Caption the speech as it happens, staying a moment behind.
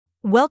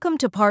Welcome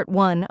to part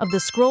 1 of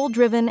the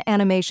Scroll-Driven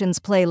Animations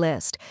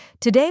playlist.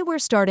 Today we're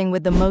starting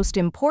with the most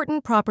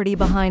important property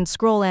behind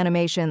scroll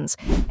animations,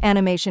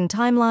 animation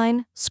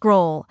timeline,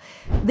 scroll.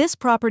 This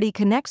property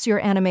connects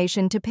your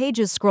animation to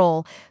page's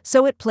scroll,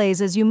 so it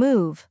plays as you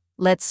move.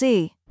 Let's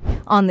see.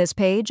 On this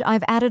page,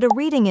 I've added a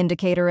reading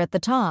indicator at the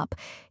top.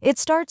 It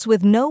starts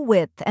with no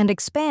width and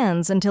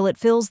expands until it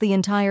fills the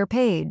entire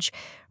page.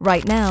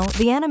 Right now,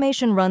 the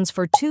animation runs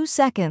for 2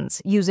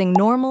 seconds using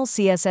normal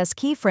CSS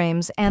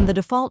keyframes and the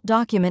default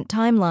document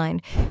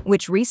timeline,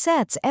 which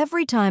resets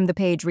every time the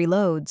page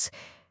reloads.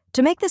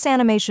 To make this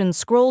animation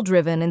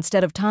scroll-driven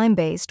instead of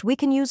time-based, we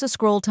can use a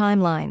scroll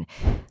timeline.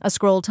 A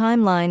scroll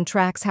timeline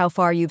tracks how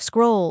far you've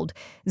scrolled,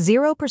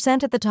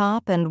 0% at the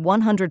top and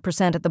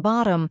 100% at the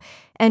bottom,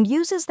 and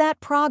uses that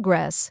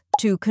progress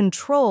to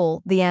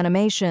control the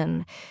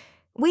animation.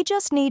 We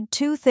just need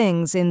 2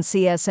 things in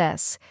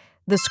CSS: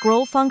 the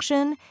scroll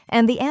function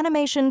and the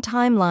animation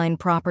timeline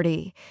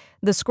property.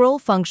 The scroll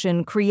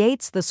function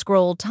creates the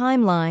scroll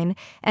timeline,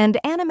 and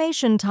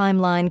animation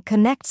timeline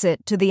connects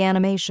it to the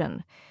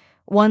animation.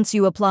 Once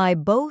you apply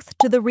both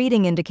to the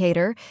reading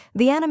indicator,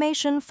 the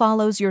animation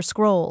follows your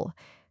scroll.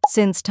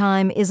 Since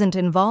time isn't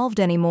involved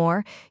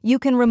anymore, you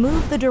can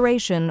remove the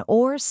duration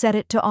or set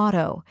it to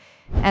auto.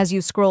 As you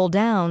scroll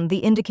down, the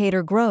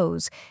indicator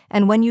grows,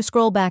 and when you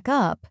scroll back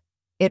up,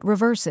 it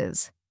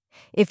reverses.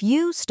 If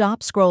you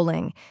stop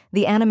scrolling,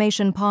 the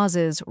animation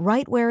pauses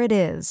right where it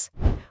is.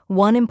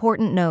 One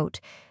important note: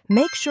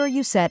 make sure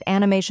you set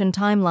animation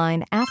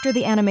timeline after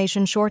the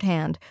animation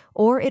shorthand,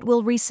 or it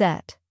will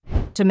reset.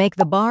 To make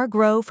the bar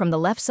grow from the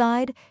left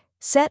side,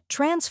 set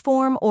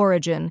Transform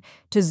Origin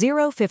to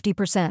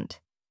 0-50%.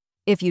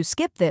 If you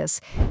skip this,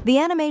 the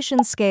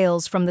animation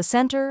scales from the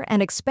center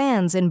and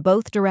expands in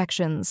both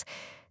directions.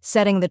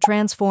 Setting the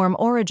Transform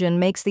Origin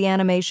makes the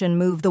animation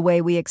move the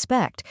way we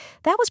expect.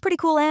 That was pretty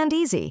cool and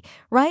easy,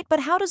 right?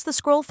 But how does the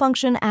scroll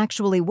function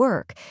actually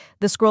work?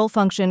 The scroll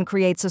function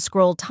creates a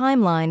scroll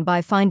timeline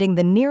by finding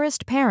the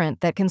nearest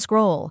parent that can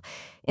scroll.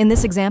 In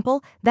this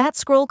example, that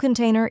scroll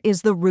container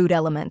is the root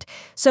element,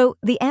 so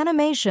the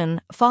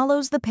animation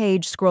follows the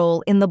page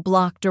scroll in the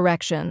block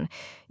direction.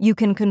 You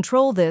can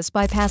control this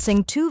by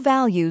passing 2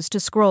 values to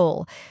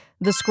scroll: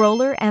 the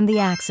scroller and the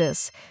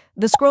axis.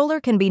 The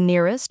scroller can be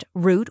nearest,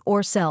 root,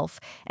 or self,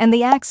 and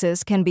the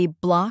axis can be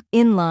block,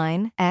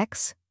 inline,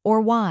 X, or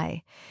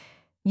Y.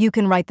 You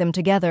can write them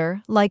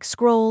together like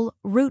scroll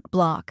root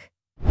block.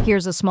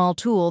 Here's a small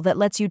tool that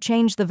lets you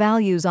change the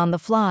values on the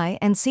fly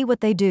and see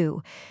what they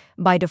do.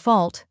 By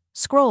default,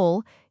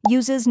 scroll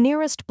uses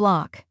nearest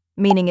block,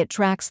 meaning it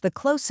tracks the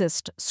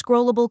closest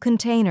scrollable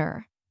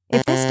container.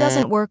 If this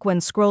doesn't work when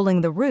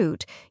scrolling the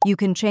root, you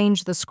can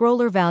change the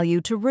scroller value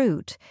to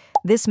root.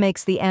 This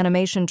makes the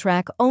animation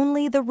track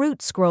only the root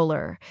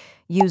scroller.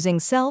 Using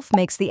self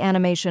makes the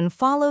animation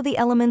follow the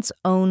element's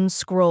own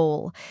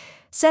scroll.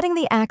 Setting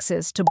the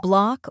axis to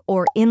block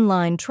or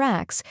inline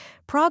tracks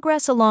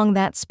progress along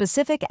that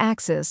specific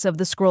axis of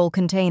the scroll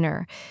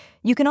container.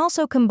 You can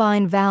also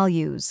combine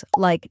values,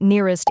 like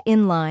nearest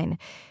inline.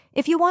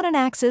 If you want an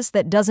axis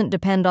that doesn't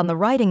depend on the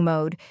writing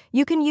mode,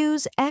 you can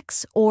use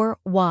X or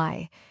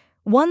Y.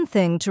 One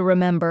thing to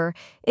remember: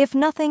 if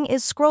nothing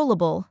is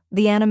scrollable,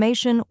 the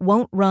animation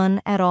won't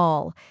run at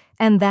all.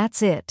 And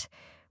that's it.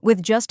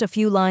 With just a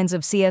few lines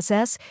of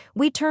CSS,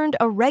 we turned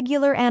a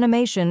regular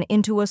animation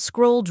into a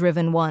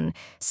scroll-driven one: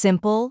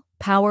 simple,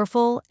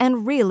 powerful,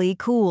 and really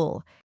cool.